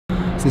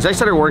Since I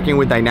started working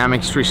with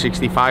Dynamics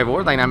 365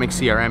 or Dynamics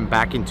CRM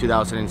back in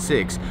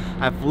 2006,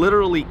 I've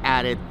literally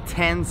added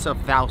tens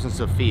of thousands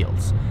of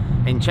fields.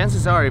 And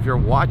chances are, if you're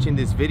watching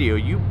this video,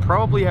 you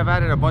probably have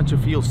added a bunch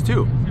of fields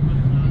too.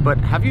 But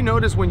have you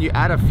noticed when you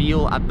add a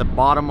field at the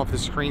bottom of the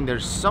screen,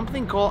 there's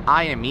something called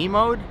IME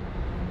Mode?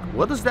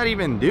 What does that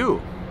even do?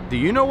 Do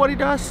you know what it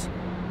does?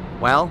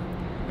 Well,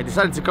 I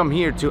decided to come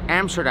here to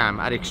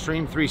Amsterdam at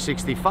Extreme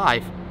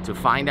 365 to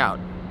find out.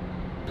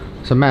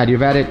 So Matt,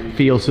 you've added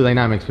fields to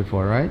Dynamics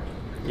before, right?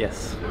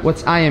 Yes.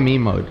 What's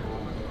IME Mode?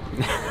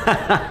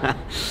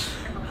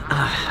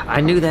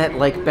 I knew that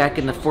like back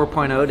in the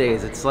 4.0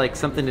 days. It's like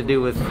something to do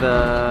with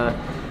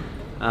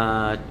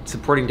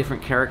supporting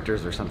different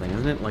characters or something,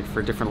 isn't it? Like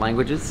for different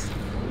languages?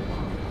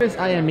 What is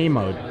IME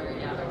Mode?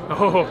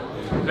 Oh,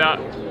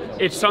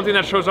 it's something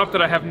that shows up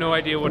that I have no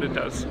idea what it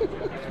does.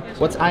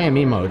 What's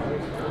IME Mode?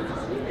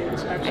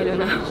 I don't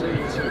know.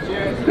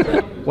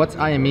 What's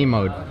IME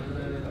Mode?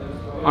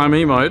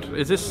 IME Mode,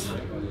 is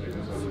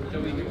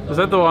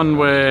that the one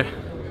where,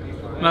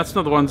 no, that's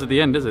not the ones at the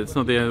end, is it? It's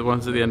not the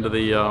ones at the end of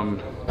the,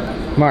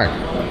 Mark.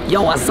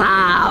 Yo, what's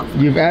up?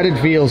 You've added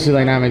fields to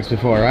Dynamics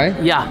before, right?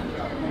 Yeah.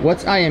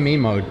 What's IME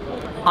Mode?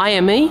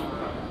 IME?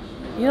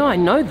 You know, I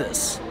know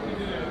this.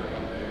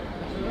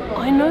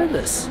 I know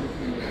this.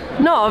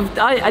 No,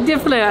 I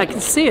definitely, I can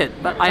see it,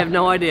 but I have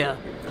no idea.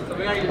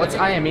 What's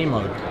IME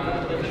Mode?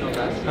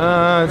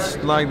 It's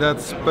like that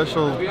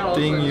special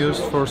thing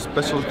used for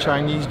special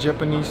Chinese,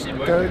 Japanese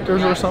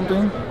characters or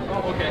something.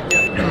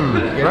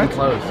 Right?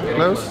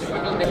 Close.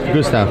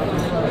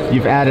 Gustav,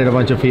 you've added a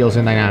bunch of fields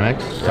in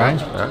Dynamics, right?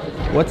 Yeah.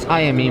 What's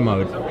IME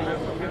Mode?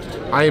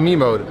 IME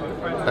mode.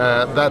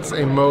 That's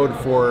a mode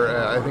for,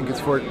 I think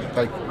it's for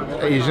like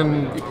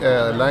Asian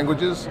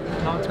languages,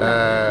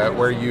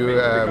 where you,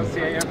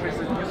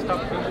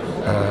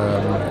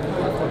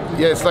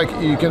 yeah, it's like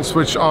you can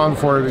switch on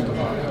for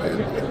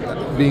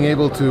being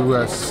able to,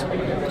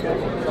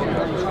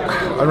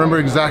 I remember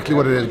exactly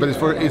what it is, but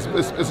it's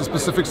a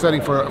specific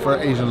setting for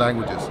Asian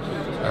languages.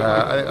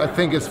 I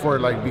think it's for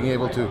like being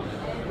able to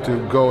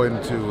go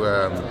into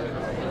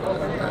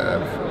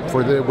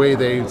for the way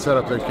they set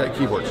up their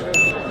keyboards.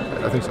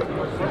 I think so.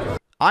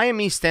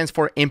 IME stands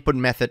for Input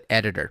Method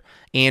Editor,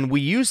 and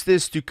we use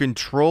this to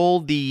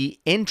control the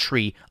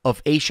entry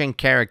of Asian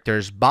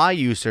characters by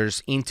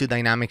users into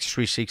Dynamics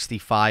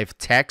 365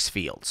 text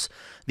fields.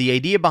 The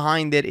idea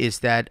behind it is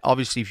that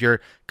obviously if you're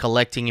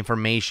collecting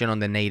information on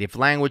the native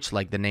language,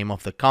 like the name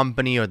of the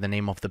company or the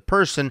name of the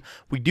person,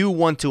 we do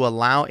want to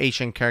allow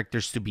Asian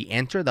characters to be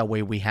entered. That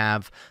way we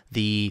have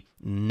the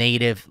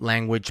native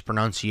language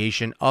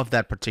pronunciation of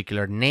that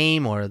particular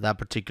name or that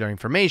particular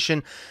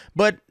information.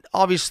 But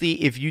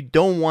obviously, if you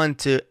don't want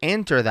to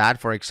enter that,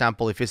 for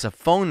example, if it's a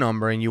phone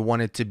number and you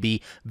want it to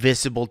be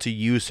visible to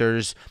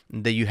users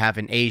that you have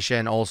in Asia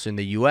and also in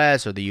the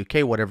US or the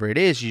UK, whatever it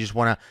is, you just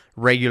want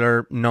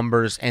regular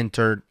numbers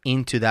entered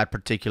into that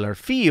particular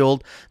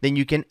field, then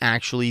you can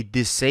actually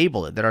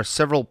disable it. There are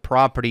several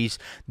properties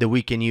that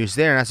we can use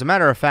there. And as a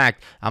matter of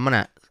fact, I'm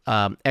going to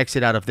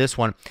exit out of this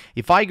one.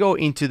 If I go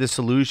into the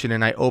solution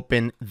and I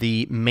open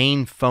the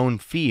main phone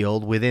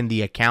field within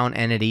the account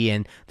entity,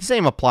 and the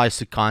same applies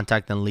to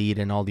contact and lead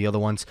and all the other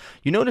ones,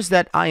 you notice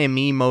that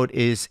IME mode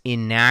is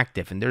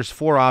inactive, and there's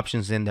four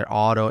options in there: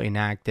 auto,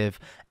 inactive,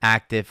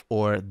 active,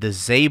 or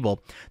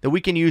disable, that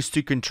we can use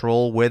to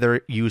control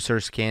whether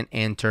users can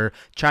enter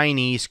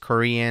Chinese,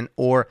 Korean,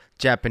 or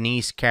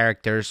Japanese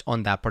characters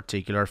on that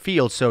particular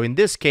field. So in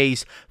this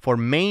case, for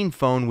main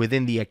phone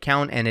within the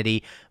account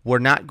entity, we're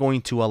not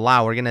going to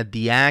allow, we're going to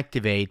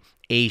deactivate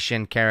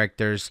Asian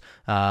characters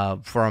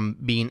from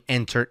being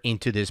entered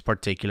into this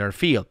particular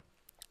field.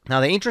 Now,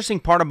 the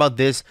interesting part about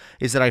this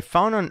is that I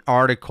found an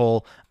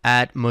article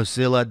at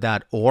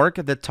mozilla.org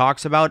that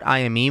talks about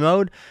IME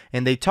mode,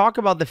 and they talk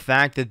about the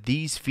fact that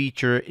this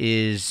feature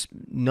is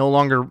no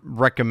longer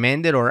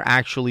recommended or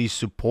actually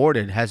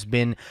supported, has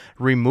been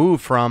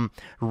removed from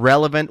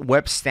relevant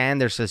web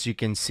standards. As you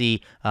can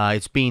see,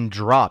 it's being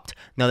dropped.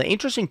 Now, the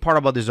interesting part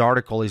about this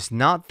article is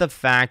not the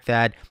fact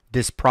that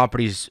this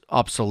property is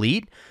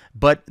obsolete,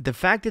 but the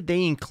fact that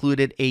they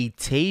included a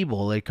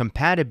table, a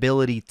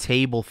compatibility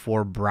table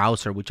for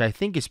browser, which I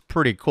think is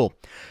pretty cool.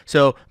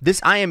 So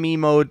this IME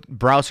mode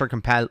browser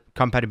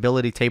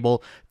compatibility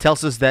table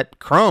tells us that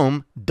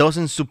Chrome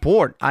doesn't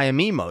support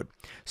IME mode.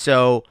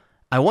 So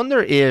I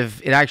wonder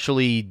if it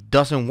actually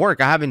doesn't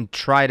work. I haven't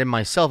tried it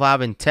myself. I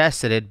haven't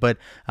tested it, but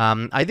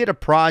I did a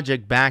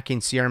project back in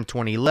CRM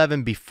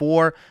 2011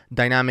 before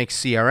Dynamics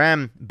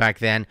CRM back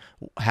then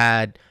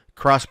had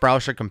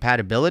cross-browser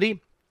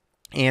compatibility.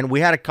 And we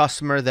had a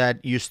customer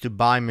that used to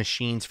buy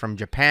machines from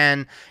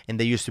Japan, and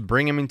they used to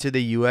bring them into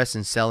the US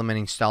and sell them and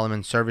install them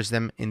and service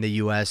them in the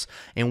US.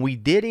 And we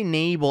did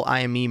enable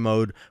IME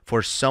mode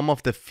for some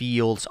of the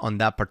fields on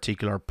that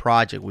particular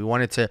project. We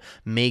wanted to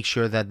make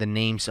sure that the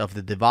names of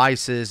the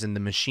devices and the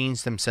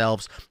machines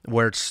themselves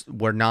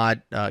were not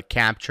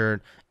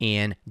captured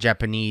in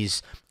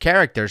Japanese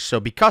characters. So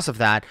because of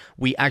that,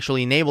 we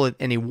actually enabled it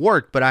and it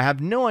worked, but I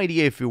have no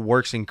idea if it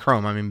works in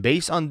Chrome. I mean,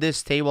 based on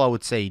this table, I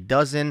would say it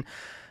doesn't.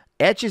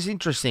 Edge is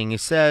interesting. It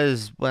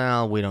says,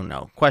 well, we don't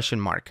know. Question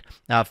mark.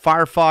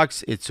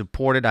 Firefox, it's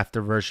supported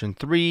after version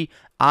 3.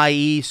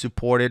 IE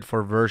supported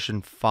for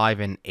version 5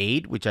 and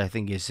 8, which I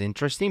think is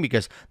interesting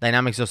because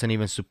Dynamics doesn't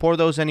even support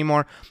those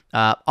anymore.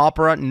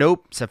 Opera,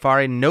 nope.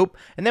 Safari, nope.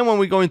 And then when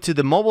we go into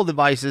the mobile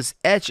devices,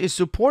 Edge is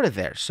supported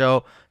there. So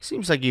it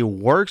seems like it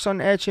works on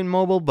Edge in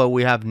mobile, but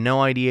we have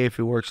no idea if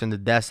it works on the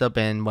desktop.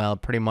 And, well,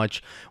 pretty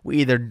much we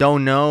either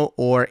don't know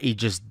or it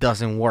just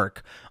doesn't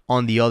work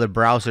on the other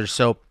browsers.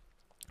 So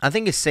I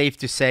think it's safe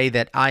to say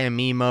that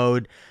IME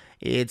mode,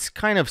 it's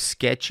kind of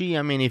sketchy.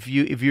 I mean, if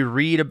you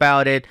read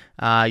about it,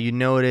 you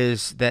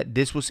notice that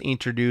this was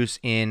introduced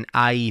in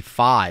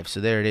IE5.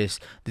 So there it is.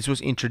 This was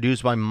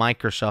introduced by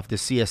Microsoft. The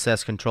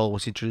CSS control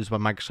was introduced by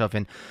Microsoft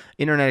in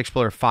Internet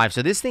Explorer 5.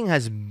 So this thing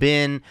has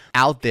been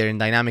out there in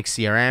Dynamics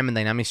CRM and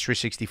Dynamics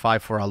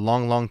 365 for a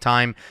long, long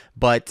time,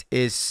 but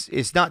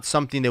it's not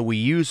something that we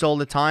use all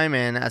the time.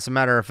 And as a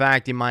matter of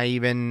fact, it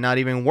might not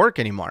even work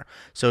anymore.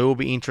 So it will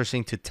be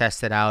interesting to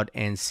test it out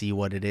and see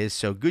what it is.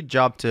 So good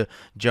job to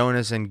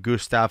Jonas and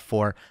Gustav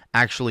for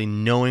actually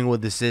knowing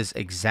what this is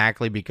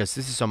exactly, because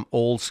this is some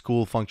old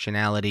school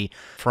functionality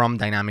from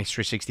Dynamics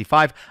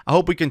 365. I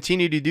hope we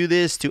continue to do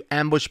this to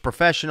ambush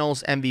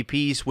professionals,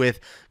 MVPs, with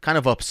kind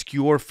of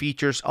obscure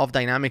features of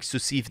Dynamics to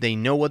see if they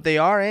know what they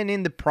are, and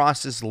in the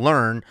process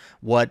learn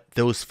what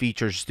those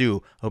features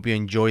do. Hope you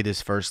enjoyed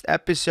this first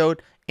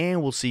episode,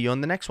 and we'll see you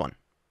on the next one.